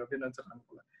சாமியார் அப்படின்னு நினைச்சிருக்காங்க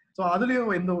போல. சோ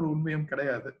அதுலயும் எந்த ஒரு உண்மையும்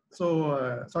கிடையாது. சோ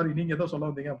சாரி, நீங்க ஏதோ சொல்ல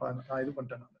வந்தீங்க, நான் இது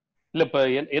பண்ணிட்டேன். இல்ல இப்ப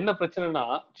என்ன பிரச்சனைனா,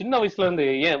 சின்ன வயசுல இருந்து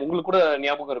ஏன் உங்களுக்கு கூட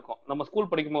ஞாபகம் இருக்கும், நம்ம ஸ்கூல்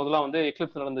படிக்கும் போதெல்லாம் வந்து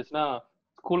எக்லிப்ஸ் நடந்துச்சுன்னா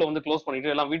ஸ்கூல்ல வந்து க்ளோஸ்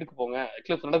பண்ணிட்டு எல்லாம் வீட்டுக்கு போங்க,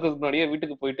 எக்லிப்ஸ் நடக்கிறதுக்கு முன்னாடியே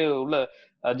வீட்டுக்கு போயிட்டு உள்ள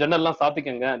ஜன்னல்லாம்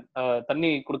சாத்திக்கங்க,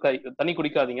 தண்ணி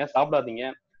குடிக்காதீங்க, சாப்பிடாதீங்க,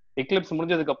 எக்லிப்ஸ்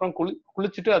முடிஞ்சதுக்கு அப்புறம்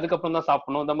குளிச்சுட்டு அதுக்கப்புறம் தான்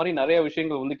சாப்பிடணும். இந்த மாதிரி நிறைய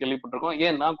விஷயங்கள் வந்து கேள்விப்பட்டிருக்கோம்.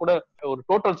 ஏன் நான் கூட ஒரு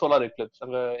டோட்டல் சோலார் எக்லிப்ஸ்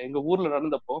அங்க எங்க ஊர்ல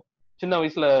நடந்தப்போ சின்ன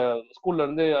வயசுல ஸ்கூல்ல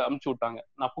இருந்து அமுச்சு விட்டாங்க.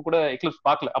 நான் அப்ப கூட எக்லிப்ஸ்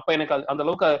பார்க்கல. அப்ப எனக்கு அந்த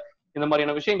அளவுக்கு இந்த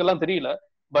மாதிரியான விஷயங்கள்லாம் தெரியல.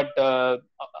 பட்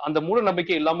அந்த மூட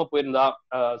நம்பிக்கை இல்லாம போயிருந்தா,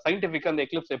 சயின்டிபிக்கா அந்த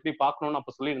எக்லிப்ஸ் எப்படி பார்க்கணும்னு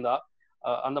அப்ப சொல்லியிருந்தா,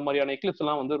 அந்த மாதிரியான எக்லிப்ஸ்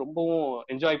எல்லாம் வந்து ரொம்பவும்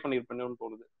என்ஜாய் பண்ணிருப்பேன்னு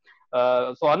தோணுது.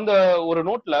 சோ அந்த ஒரு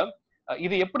நோட்ல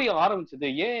இது எப்படி ஆரம்பிச்சது,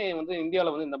 ஏன் வந்து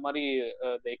இந்தியால வந்து இந்த மாதிரி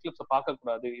இந்த எக்லிப்ஸை பார்க்க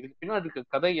கூடாது, இதுக்கு பின்னாடி இருக்க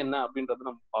கதை என்ன அப்படின்றத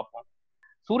நம்ம பார்ப்போம்.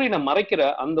 சூரியனை மறைக்கிற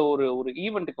அந்த ஒரு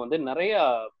ஈவெண்ட்டுக்கு வந்து நிறைய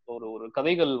ஒரு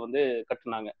கதைகள் வந்து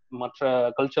கட்டுனாங்க, மற்ற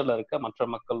கல்ச்சர்ல இருக்க மற்ற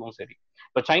மக்களும் சரி.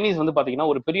 இப்ப சைனீஸ் வந்து பாத்தீங்கன்னா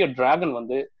ஒரு பெரிய டிராகன்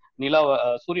வந்து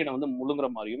சூரியனை வந்து முழுங்குற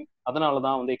மாதிரியும்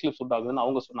அதனாலதான் வந்து எக்லிப்ஸ் உண்டாகுதுன்னு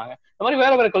அவங்க சொன்னாங்க. இந்த மாதிரி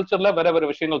வேற வேற கல்ச்சர்ல வேற வேற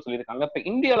விஷயங்கள் சொல்லியிருக்காங்க. இப்ப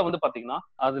இந்தியால வந்து பாத்தீங்கன்னா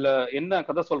அதுல என்ன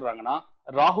கதை சொல்றாங்கன்னா,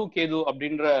 ராகு கேது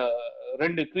அப்படின்ற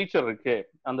 2 கிரீச்சர் இருக்கு.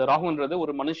 அந்த ராகுன்றது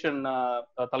ஒரு மனுஷன்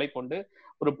தலை கொண்டு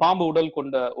ஒரு பாம்பு உடல்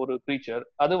கொண்ட ஒரு கிரீச்சர்.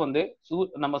 அது வந்து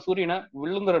நம்ம சூரியனை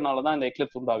விழுங்குறதுனாலதான் இந்த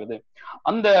எக்லிப்ஸ் உண்டாகுது.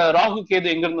 அந்த ராகு கேது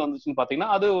எங்க இருந்து வந்துச்சுன்னு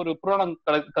பாத்தீங்கன்னா, அது ஒரு புராண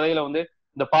கதையில வந்து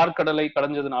இந்த பார்க்கடலை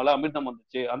கடைஞ்சதுனால அமிர்தம்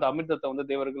வந்துச்சு. அந்த அமிர்தத்தை வந்து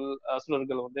தேவர்கள்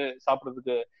அசுரர்கள் வந்து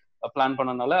சாப்பிடுறதுக்கு பிளான்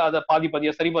பண்ணனால அதை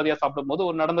பாதியா சரி பாதியா சாப்பிடும் போது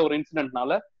நடந்த ஒரு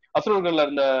இன்சிடென்ட்னால அசுரர்கள்ல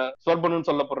இருந்த சொர்பனுன்னு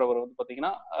சொல்லப்படுறவர் வந்து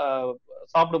பாத்தீங்கன்னா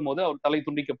சாப்பிடும் போது அவர் தலை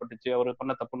துண்டிக்கப்பட்டுச்சு, அவர்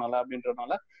பண்ண தப்புனால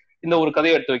அப்படின்றதுனால இந்த ஒரு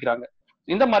கதையை எடுத்து வைக்கிறாங்க.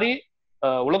 இந்த மாதிரி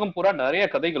உலகம் பூரா நிறைய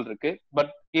கதைகள் இருக்கு.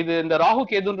 பட் இது இந்த ராகு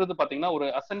கேதுன்றது பாத்தீங்கன்னா ஒரு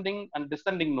அசெண்டிங் அண்ட்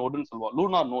டிசெண்டிங் நோடுன்னு சொல்லுவோம்,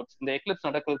 லூனார் நோட்ஸ். இந்த எக்லிப்ஸ்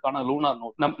நடக்கிறதுக்கான லூனார்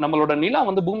நோட். நம்மளோட நிலா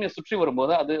வந்து பூமியை சுற்றி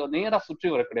வரும்போது அது நேரா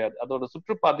சுற்றி வர கிடையாது. அதோட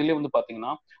சுற்றுப்பாதையிலே வந்து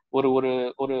பாத்தீங்கன்னா ஒரு ஒரு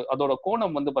ஒரு அதோட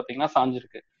கோணம் வந்து பாத்தீங்கன்னா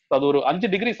சாஞ்சிருக்கு. அது ஒரு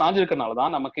 5 டிகிரி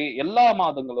சாஞ்சிருக்கனாலதான் நமக்கு எல்லா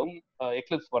மாதங்களும்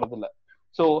எக்லிப்ஸ் வரது இல்லை.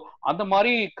 சோ அந்த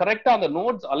மாதிரி கரெக்டா அந்த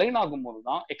நோட்ஸ் அலைன் ஆகும்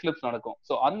போதுதான் எக்லிப்ஸ் நடக்கும்.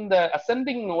 சோ அந்த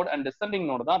ascending note and descending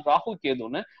node தான் ராகு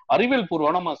கேதுன்னு அறிவியல்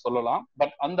பூர்வம் நம்ம சொல்லலாம்.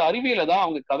 பட் அந்த அறிவியலை தான்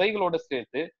அவங்க கதைகளோட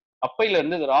சேர்த்து அப்பையில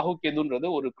இருந்து ராகு கேதுன்றது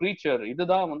ஒரு கிரீச்சர்,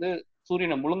 இதுதான் வந்து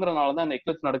சூரியனை முழுங்குறதுனாலதான் இந்த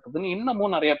எக்லிப்ஸ் நடக்குதுன்னு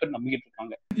இன்னமும் நிறைய பேர் நம்பிக்கிட்டு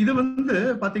இருக்காங்க. இது வந்து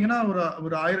பாத்தீங்கன்னா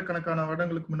ஒரு ஆயிரக்கணக்கான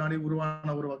வருடங்களுக்கு முன்னாடி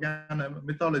உருவான ஒரு வகையான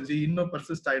மித்தாலஜி இன்னும்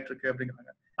பர்சிஸ்ட் ஆயிட்டு இருக்கு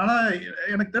அப்படிங்கிறாங்க. ஆனா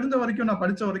எனக்கு தெரிஞ்ச வரைக்கும், நான்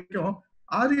படிச்ச வரைக்கும்,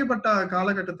 ஆரியப்பட்ட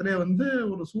காலகட்டத்திலே வந்து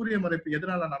ஒரு சூரிய மறைப்பு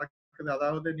எதனால நடக்குது,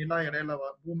 அதாவது நிலா இடையில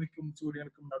பூமிக்கும்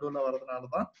சூரியனுக்கும் நடுவுல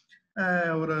வர்றதுனாலதான்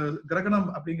ஒரு கிரகணம்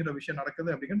அப்படிங்கிற விஷயம் நடக்குது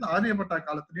அப்படிங்கிறது ஆரியப்பட்ட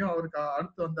காலத்திலயும் அவருக்கு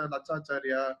அடுத்து வந்த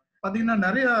லட்சாச்சாரியா பாத்தீங்கன்னா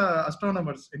நிறைய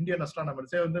அஸ்ட்ரானமர்ஸ், இந்தியன்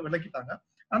அஸ்ட்ரானமர்ஸே வந்து விளக்கிட்டாங்க.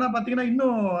 ஆனா பாத்தீங்கன்னா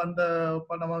இன்னும் அந்த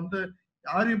நம்ம வந்து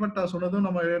ஆரியப்பட்டா சொன்னதும்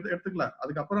நம்ம எடுத்துக்கல.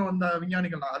 அதுக்கப்புறம் வந்த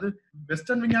விஞ்ஞானிகள், அது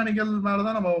வெஸ்டர்ன் விஞ்ஞானிகள்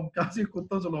மேலதான் நம்ம காசி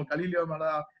குத்தம் சொல்லுவோம், கலீலியோ மேல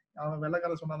அவன்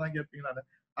வெள்ளக்கார சொன்னாதான் கேட்பீங்களான்னு.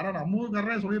 ஆனா நம்ம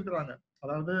ஊருக்காரரே சொல்லியிருக்கிறாங்க,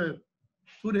 அதாவது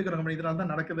சூரிய கிரகணம் இதனால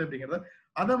தான் நடக்குது அப்படிங்கறத.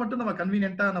 அதை மட்டும் நம்ம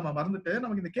கன்வீனியன்ட்டா நம்ம மறந்துட்டு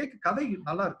நமக்கு இந்த கதை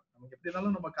நல்லா இருக்கு. நமக்கு எப்படி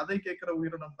இருந்தாலும் நம்ம கதை கேட்கிற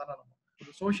உயிரினம் தானே, நம்ம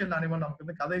ஒரு சோசியல் அனிமல், நமக்கு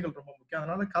வந்து கதைகள் ரொம்ப முக்கியம்.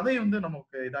 அதனால கதை வந்து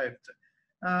நமக்கு இதாயிடுச்சு.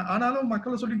 ஆனாலும்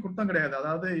மக்களை சொல்லி குத்தம் கிடையாது.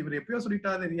 அதாவது இவர் எப்பயோ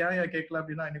சொல்லிட்டாரு, இது ஏன் கேட்கல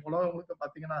அப்படின்னா, இன்னைக்கு உலகம் முழுக்க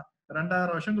பாத்தீங்கன்னா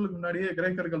 2000 வருஷங்களுக்கு முன்னாடியே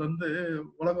கிரேக்கர்கள் வந்து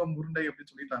உலகம் உருண்டை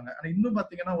அப்படின்னு சொல்லிட்டாங்க. ஆனா இன்னும்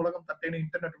பாத்தீங்கன்னா உலகம் தட்டைன்னு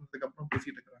இன்டர்நெட் வந்ததுக்கு அப்புறம்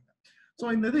பேசிட்டு இருக்காங்க. சோ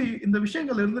இந்த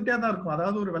விஷயங்கள் இருந்துட்டே தான் இருக்கும்.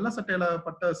 அதாவது ஒரு வெள்ள சட்டையில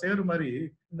பட்ட சேறு மாதிரி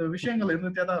இந்த விஷயங்கள்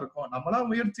இருந்துட்டே தான் இருக்கும். நம்மளா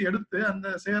முயற்சி எடுத்து அந்த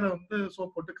சேரை வந்து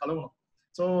சோப் போட்டு கழுவணும்.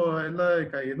 சோ இல்ல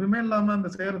எதுவுமே இல்லாம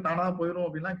அந்த சேரு தானா போயிடும்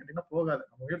அப்படின்னா கேட்டீங்கன்னா போகாது.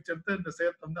 நம்ம முயற்சி எடுத்து இந்த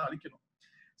சேர்த்தை வந்து அழிக்கணும்.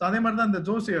 அதே மாதிரிதான் இந்த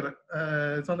ஜோசியர்.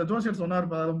 அந்த ஜோசியர் சொன்னார்,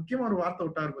 முக்கியமா ஒரு வார்த்தை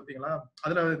விட்டாரு பாத்தீங்களா,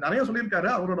 அதுல நிறைய சொல்லியிருக்காரு.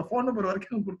 அவரோட போன் நம்பர்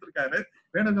வரைக்கும் கொடுத்திருக்காரு,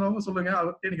 வேணுங்கிறவங்க சொல்லுங்க,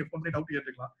 அவர்கிட்ட நீங்க போன் பண்ணி டவுட்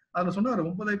கேட்டுக்கலாம். அதுல சொன்னாரு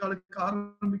 9:15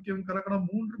 ஆரம்பிக்கும் கிரகணம்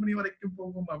 3 மணி வரைக்கும்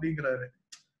போகும் அப்படிங்கிறாரு.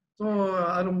 சோ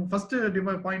அது ஃபர்ஸ்ட்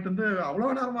பாயிண்ட் வந்து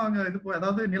அவ்வளவு நேரமா அங்க இது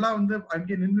அதாவது நிலா வந்து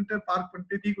அங்கே நின்றுட்டு பார்க்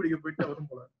பண்ணிட்டு டீ குடிக்க போயிட்டு வரும்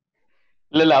போல.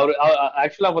 இல்ல அவரு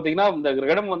ஆக்சுவலா பாத்தீங்கன்னா இந்த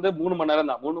கிரகணம் வந்து 3 மணி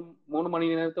நேரம் தான், 3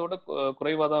 மணி நேரத்தோட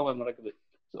குறைவா தான் நடக்குது.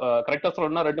 கரெக்டா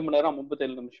சொல்லணும்னா 2 மணி நேரம்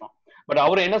 37 நிமிஷம். பட்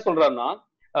அவர் என்ன சொல்றாருன்னா,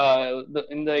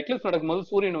 இந்த எக்லிப்ஸ் நடக்கும்போது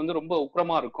சூரியன் வந்து ரொம்ப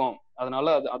உக்கிரமா இருக்கும்,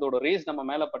 அதனால அதோட ரேஸ் நம்ம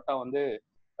மேல பட்டா வந்து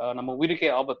நம்ம உயிருக்கே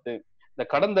ஆபத்து. இந்த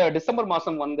கடந்த டிசம்பர்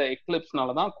மாசம் வந்த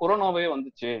எக்லிப்ஸ்னாலதான் கொரோனாவே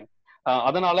வந்துச்சு,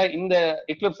 அதனால இந்த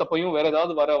எக்லிப்ஸ் அப்பையும் வேற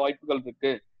ஏதாவது வர வாய்ப்புகள்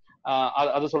இருக்கு,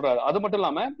 அது சொல்றாரு. அது மட்டும்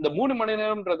இல்லாம இந்த 3 மணி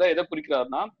நேரம்ன்றத எதை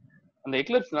குறிக்கிறாருன்னா, அந்த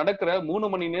எக்லிப்ஸ் நடக்கிற 3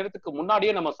 மணி நேரத்துக்கு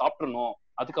முன்னாடியே நம்ம சாப்பிடணும்,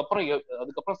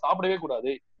 அதுக்கப்புறம் சாப்பிடவே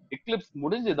கூடாது, எக்லிப்ஸ்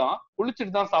முடிஞ்சுதான்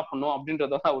குளிச்சுட்டு தான் சாப்பிடணும்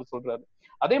அப்படின்றத அவர் சொல்றாரு.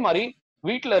 அதே மாதிரி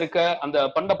வீட்டுல இருக்க அந்த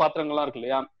பண்ட பாத்திரங்கள்லாம் இருக்கு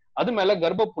இல்லையா, அது மேல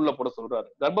கர்ப்பப்புல்ல போட சொல்றாரு.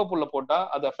 கர்ப்பப்புல்ல போட்டா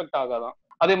அது எஃபெக்ட் ஆகாதான்.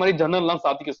 அதே மாதிரி ஜன்னல் எல்லாம்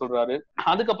சாத்திக்க சொல்றாரு.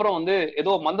 அதுக்கப்புறம் வந்து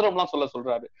ஏதோ மந்திரம் எல்லாம்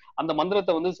சொல்றாரு. அந்த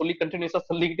மந்திரத்தை வந்து சொல்லி கண்டினியூஸா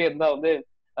சொல்லிக்கிட்டே இருந்தா வந்து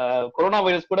கொரோனா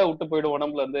வைரஸ் கூட விட்டு போயிடும்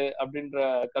உடம்புல இருந்து அப்படின்ற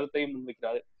கருத்தையும்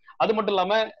முன்வைக்கிறாரு. அது மட்டும்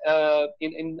இல்லாம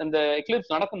இந்த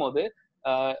எக்லிப்ஸ் நடக்கும்போது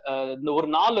இந்த ஒரு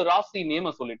 4 ராசி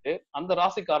நேம சொல்லிட்டு அந்த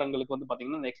ராசிக்காரங்களுக்கு வந்து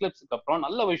பாத்தீங்கன்னா இந்த எக்லிப்ஸுக்கு அப்புறம்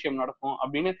நல்ல விஷயம் நடக்கும்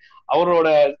அப்படின்னு அவரோட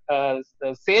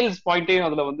சேல்ஸ் பாயிண்டையும்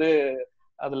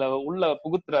அதுல உள்ள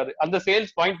புகுத்துறாரு. அந்த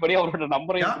சேல்ஸ் பாயிண்ட் படி அவரோட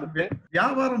நம்பரையும் கொடுத்து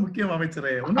வியாபாரம் முக்கியம்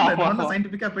அமைச்சரே. ஒண்ணு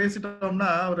சயின்டிபிக்கா பேசிட்டோம்னா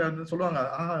அவர் சொல்லுவாங்க,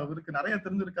 அவருக்கு நிறைய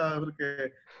தெரிஞ்சிருக்கா,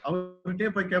 அவர்கிட்டயே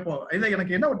போய் கேட்போம். இல்ல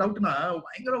எனக்கு என்ன ஒரு டவுட்னா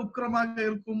பயங்கர உக்கிரமாக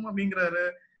இருக்கும் அப்படிங்கிறாரு.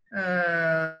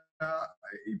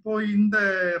 இப்போ இந்த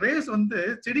ரேஸ் வந்து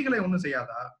செடிகளை ஒண்ணும்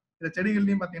செய்யாதா? இந்த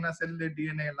செடிகள்லயும் பாத்தீங்கன்னா செல்லு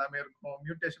டிஎன்ஏ எல்லாமே இருக்கும்,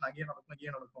 மியூட்டேஷன் அங்கேயே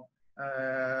நடக்கும்.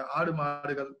 ஆடு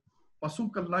மாடுகள்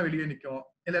பசுக்கள்லாம் வெளியே நிக்கும்,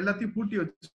 இல்ல எல்லாத்தையும் பூட்டி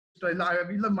வச்சு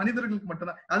இல்ல மனிதர்களுக்கு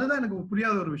மட்டும்தான். அதுதான் எனக்கு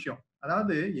புரியாத ஒரு விஷயம்.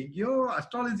 அதாவது எங்கேயோ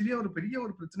அஸ்ட்ராலஜிலேயே ஒரு பெரிய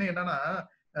ஒரு பிரச்சனை என்னன்னா,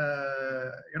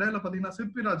 இடையில பாத்தீங்கன்னா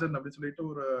சிற்பிராஜன் அப்படின்னு சொல்லிட்டு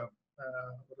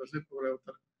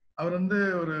ஒருத்தர், அவர் வந்து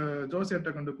ஒரு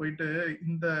ஜோசியர்கிட்ட கொண்டு போயிட்டு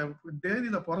இந்த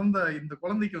தேதியில பிறந்த இந்த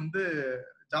குழந்தைக்கு வந்து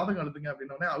ஜாதகம் எழுதுங்க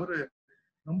அப்படின்னோடனே அவரு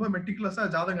ரொம்ப மெட்டிகுலஸா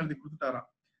ஜாதகம் எழுதி கொடுத்துட்டாராம்.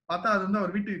 பார்த்தா அது வந்து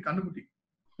அவர் வீட்டுக்கு கண்ணுக்குட்டி.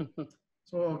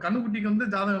 சோ கண்ணுக்குட்டிக்கு வந்து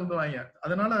ஜாதகம் எழுதுவாங்க.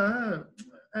 அதனால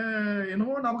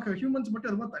என்னவோ நமக்கு ஹியூமன்ஸ்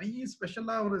மட்டும் எதுவும் தனி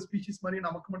ஸ்பெஷலா ஒரு ஸ்பீஷிஸ் மாதிரி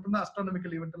நமக்கு மட்டும்தான்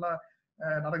அஸ்ட்ரானமிக்கல் ஈவெண்ட் எல்லாம்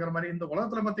நடக்கிற மாதிரி. இந்த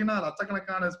உலகத்துல பாத்தீங்கன்னா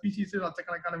லட்சக்கணக்கான ஸ்பீஷிஸ்,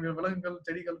 லட்சக்கணக்கான விலங்குகள்,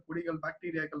 செடிகள், கொடிகள்,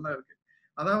 பாக்டீரியாக்கள் தான் இருக்கு.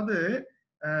 அதாவது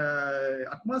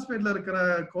அட்மாஸ்பியர்ல இருக்கிற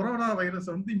கொரோனா வைரஸ்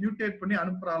வந்து மியூட்டேட் பண்ணி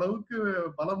அனுப்புற அளவுக்கு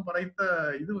பலம் படைத்த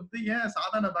இது வந்து ஏன்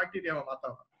சாதாரண பாக்டீரியாவை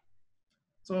மாத்தாம?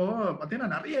 சோ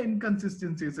பாத்தீங்கன்னா நிறைய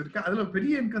இன்கன்சிஸ்டன்சிஸ் இருக்கு. அதுல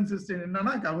பெரிய இன்கன்சிஸ்டன்சி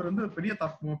என்னன்னா, அவர் வந்து பெரிய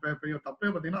தப்பே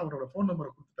பாத்தீங்கன்னா அவரோட போன் நம்பரை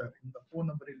கொடுத்துட்டாரு. இந்த போன்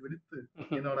நம்பரில் விடுத்து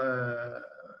என்னோட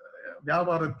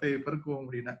வியாபாரத்தை பெருக்குவோம்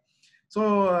அப்படின்னு. சோ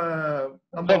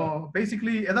நம்ம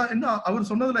பேசிக்கலி என்ன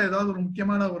அவர் சொன்னதுல ஏதாவது ஒரு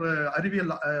முக்கியமான ஒரு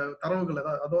அறிவியல் தரவுகள்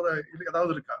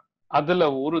ஏதாவது இருக்கா? அதுல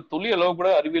ஒரு துளி அளவு கூட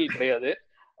அறிவியல் கிடையாது.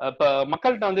 இப்ப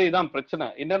மக்கள்கிட்ட வந்து இதான் பிரச்சனை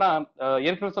என்னன்னா,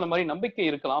 ஏற்கனவே சொன்ன மாதிரி நம்பிக்கை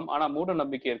இருக்கலாம், ஆனா மூட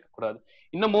நம்பிக்கை இருக்கக்கூடாது.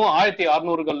 இன்னமும்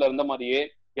 1600கள்ல இருந்த மாதிரியே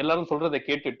எல்லாரும் சொல்றதை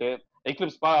கேட்டுட்டு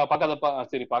எக்லிப்ஸ் பார்க்காதப்பா,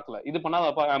 சரி பார்க்கல, இது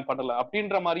பண்ணாதப்பா, பண்ணல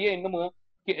அப்படின்ற மாதிரியே இன்னமும்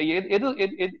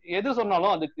எது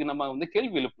சொன்னாலும் அதுக்கு நம்ம வந்து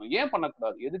கேள்வி எழுப்பணும். ஏன்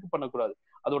பண்ணக்கூடாது, எதுக்கு பண்ணக்கூடாது,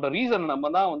 அதோட ரீசன்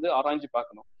நம்ம தான் வந்து ஆராய்ஞ்சு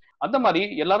பார்க்கணும். அந்த மாதிரி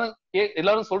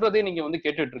எல்லாரும் சொல்றதே நீங்க வந்து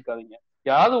கேட்டுட்டு இருக்காதீங்க.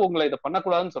 யாராவது உங்களை இதை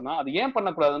பண்ணக்கூடாதுன்னு சொன்னா அது ஏன்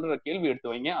பண்ணக்கூடாதுன்ற கேள்வி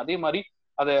எடுத்து வைங்க. அதே மாதிரி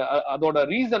அதோட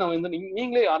ரீசனை வந்து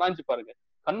நீங்களே ஆராய்ஞ்சு பாருங்க.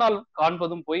 கண்ணால்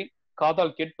காண்பதும் போய்,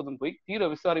 காதால் கேட்பதும் போய், தீர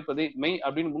விசாரிப்பதே மெய்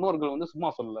அப்படின்னு முன்னோர்கள் வந்து சும்மா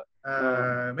சொல்லல.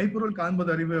 மெய்ப்பொருள்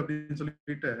காண்பது அறிவு அப்படின்னு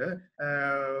சொல்லிட்டு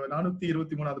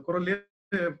 423வது குறள்லயே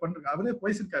அவரே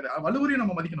பேசிருக்காரு. வள்ளுவரையும்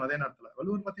நம்ம மதிக்கணும். அதே நேரத்துல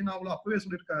வள்ளுவர் பாத்தீங்கன்னா அவ்வளவு அப்பவே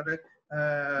சொல்லியிருக்காரு,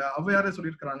 ஔவையாரே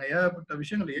சொல்லியிருக்கிறாங்க. ஏகப்பட்ட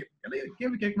விஷயங்கள்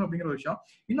கேள்வி கேட்கணும் அப்படிங்கிற விஷயம்.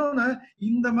 இன்னொன்னு,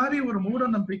 இந்த மாதிரி ஒரு மூட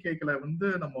நம்பிக்கைகளை வந்து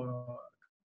நம்ம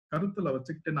கருத்துல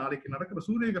வச்சுக்கிட்டு நாளைக்கு நடக்கிற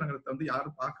சூரிய கிரகணத்தை வந்து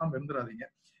யாரும் பார்க்காம இருந்துடாதீங்க.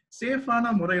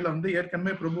 சேஃபான முறையில வந்து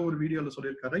ஏற்கனவே பிரபு ஒரு வீடியோல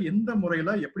சொல்லியிருக்காரு எந்த முறையில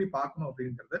எப்படி பார்க்கணும்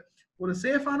அப்படிங்கிறது. ஒரு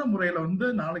சேஃபான முறையில வந்து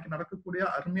நாளைக்கு நடக்கக்கூடிய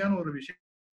அருமையான ஒரு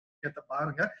விஷயத்தை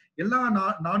பாருங்க. எல்லா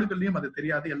நாடுகள்லயும் அது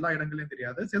தெரியாது, எல்லா இடங்களையும்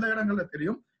தெரியாது, சில இடங்கள்ல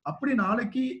தெரியும். அப்படி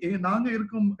நாளைக்கு நாங்க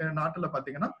இருக்கும் நாட்டுல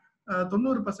பாத்தீங்கன்னா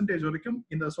 90% வரைக்கும்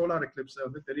இந்த சோலார் எக்லிப்ஸ்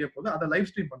வந்து தெரிய போகுது. அதை லைவ்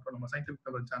ஸ்ட்ரீம் பண்றோம் நம்ம சயின்டிபிக்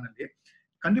தமிழ் சேனல்லயே.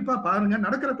 கண்டிப்பா பாருங்க,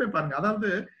 நடக்கிறப்பே பாருங்க.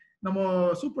 அதாவது நம்ம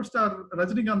சூப்பர் ஸ்டார்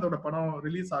ரஜினிகாந்தோட படம்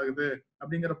ரிலீஸ் ஆகுது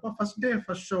அப்படிங்கிறப்ப ஃபர்ஸ்ட் டே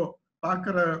ஃபர்ஸ்ட் ஷோ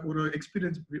பாக்குற ஒரு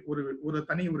எக்ஸ்பீரியன்ஸ், ஒரு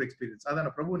தனி ஒரு எக்ஸ்பீரியன்ஸ்.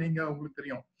 அதான பிரபு, நீங்க உங்களுக்கு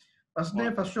தெரியும் ஃபர்ஸ்ட் டே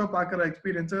ஃபர்ஸ்ட் ஷோ பாக்குற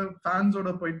எக்ஸ்பீரியன்ஸ், ஃபேன்ஸோட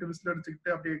போயிட்டு விசில்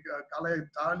அடிச்சுக்கிட்டு அப்படியே காலை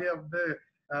ஜாலியா வந்து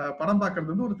படம்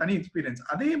பாக்குறது வந்து ஒரு தனி எக்ஸ்பீரியன்ஸ்.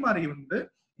 அதே மாதிரி வந்து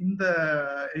இந்த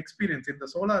எக்ஸ்பீரியன்ஸ், இந்த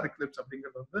சோலார் எக்லிப்ஸ்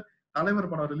அப்படிங்கிறது வந்து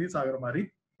தலைவர் படம் ரிலீஸ் ஆகுற மாதிரி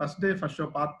ஃபர்ஸ்ட் டே ஃபர்ஸ்ட் ஷோ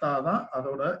பார்த்தாதான்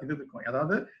அதோட இது இருக்கும்.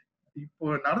 அதாவது இப்போ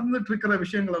நடந்துட்டு இருக்கிற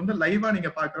விஷயங்களை வந்து லைவா நீங்க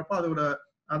பாக்குறப்ப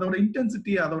அதோட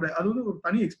இன்டென்சிட்டி, அது வந்து ஒரு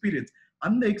தனி எக்ஸ்பீரியன்ஸ்.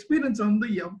 அந்த எக்ஸ்பீரியன்ஸ் வந்து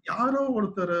யாரோ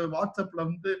ஒருத்தர் வாட்ஸ்அப்ல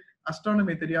வந்து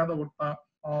அஸ்ட்ரானமி தெரியாத ஒருத்தன்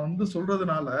வந்து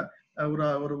சொல்றதுனால ஒரு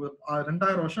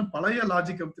 2000 வருஷம் பழைய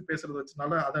லாஜிக்கை பத்தி பேசுறது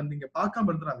வச்சனால அதை நீங்க பார்க்காம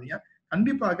இருந்துடாதீங்க.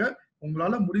 கண்டிப்பாக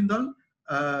உங்களால முடிந்தால்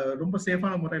ரொம்ப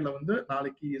சேஃபான முறையில வந்து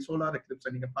நாளைக்கு சோலார்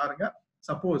எக்லிப்ஸை நீங்க பாருங்க.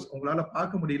 சப்போஸ் உங்களால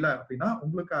பார்க்க முடியல அப்படின்னா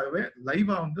உங்களுக்காகவே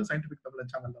லைவா வந்து சயின்டிபிக்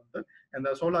தமிழ் சேனல்ல வந்து இந்த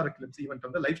சோலார் எக்லிப்ஸ் ஈவென்ட்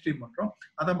வந்து லைவ் ஸ்ட்ரீம் பண்றோம்.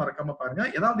 அதை மறக்காம பாருங்க.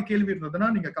 ஏதாவது கேள்வி இருந்ததுன்னா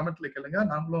நீங்க கமெண்ட்ல கேளுங்க,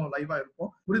 நாங்களும் லைவா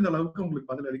இருப்போம். முடிந்த அளவுக்கு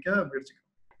உங்களுக்கு பதில் அளிக்க முயற்சிக்கிறோம்.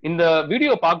 இந்த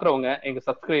வீடியோ பாக்குறவங்க, எங்க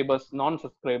சப்ஸ்கிரைபர்ஸ், நான்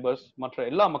சப்ஸ்கிரைபர்ஸ், மற்ற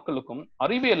எல்லா மக்களுக்கும்,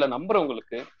 அறிவியல்ல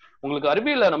நம்புறவங்களுக்கு, உங்களுக்கு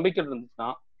அறிவியல்ல நம்பிக்கை இருந்துச்சுன்னா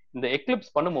இந்த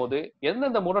எக்லிப்ஸ் பண்ணும்போது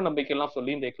எந்தெந்த மூட நம்பிக்கை எல்லாம்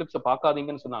சொல்லி இந்த எக்லிப்ஸை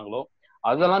பார்க்காதீங்கன்னு சொன்னாங்களோ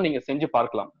அதெல்லாம் நீங்க செஞ்சு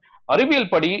பார்க்கலாம்.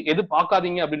 அறிவியல் படி எது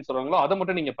பார்க்காதீங்க அப்படின்னு சொல்றாங்களோ அதை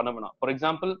மட்டும் நீங்க பண்ண வேணாம். ஃபார்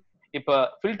எக்ஸாம்பிள், இப்ப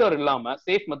ஃபில்டர் இல்லாம,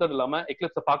 சேஃப் மெத்தட் இல்லாம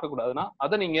எக்லிப்ஸை பார்க்க கூடாதுன்னா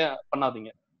அதை நீங்க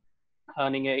பண்ணாதீங்க.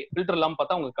 நீங்க ஃபில்டர் இல்லாம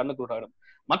பார்த்தா உங்க கண்ணுக்கு ஆயிடும்.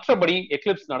 மற்றபடி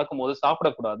எக்லிப்ஸ் நடக்கும்போது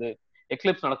சாப்பிடக்கூடாது,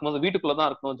 எக்லிப்ஸ் நடக்கும்போது வீட்டுக்குள்ளதான்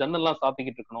இருக்கணும், ஜன்னல்லாம்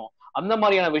சாத்திக்கிட்டு இருக்கணும், அந்த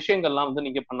மாதிரியான விஷயங்கள்லாம் வந்து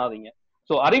நீங்க பண்ணாதீங்க.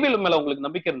 சோ அறிவியல் மேல உங்களுக்கு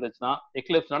நம்பிக்கை இருந்துச்சுன்னா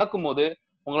எக்லிப்ஸ் நடக்கும்போது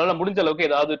உங்களால முடிஞ்ச அளவுக்கு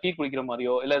ஏதாவது டீ குடிக்கிற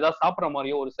மாதிரியோ இல்ல ஏதாவது சாப்பிட்ற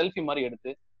மாதிரியோ ஒரு செல்ஃபி மாதிரி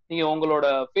எடுத்து நீங்க உங்களோட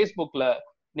ஃபேஸ்புக்ல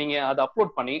நீங்க அதை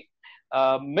அப்லோட் பண்ணி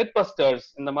மித் பஸ்டர்ஸ்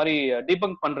இந்த மாதிரி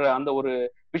டீபங்க் பண்ற அந்த ஒரு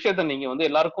விஷயத்த நீங்க வந்து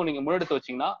எல்லாருக்கும் நீங்க முன்னெடுத்து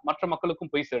வச்சீங்கன்னா மற்ற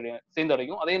மக்களுக்கும் போய்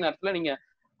சேர்ந்தடையும். அதே நேரத்துல நீங்க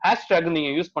ஹேஷ்டேக் நீங்க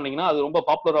யூஸ் பண்ணீங்கன்னா அது ரொம்ப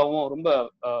பாப்புலராகவும் ரொம்ப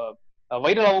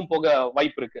வைரலாகவும் போக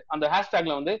வாய்ப்பு இருக்கு. அந்த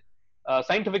ஹேஷ்டேக்ல வந்து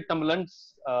scientific Tamizhans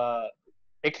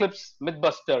Eclipse myth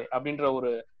Bastar அப்படின்ற ஒரு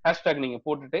ஹேஷ்டேக் நீங்க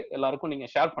போட்டுட்டு எல்லாருக்கும் நீங்க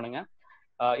ஷேர் பண்ணுங்க.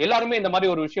 எல்லாருமே இந்த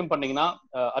மாதிரி ஒரு விஷயம் பண்ணீங்கன்னா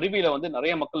அறிவியலை வந்து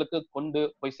நிறைய மக்களுக்கு கொண்டு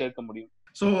போய் சேர்க்க முடியும்.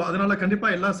 சோ அதனால கண்டிப்பா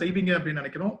எல்லாம் செய்வீங்க அப்படின்னு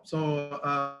நினைக்கிறோம். சோ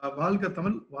வாழ்க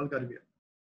தமிழ், வாழ்க அறிவியல்.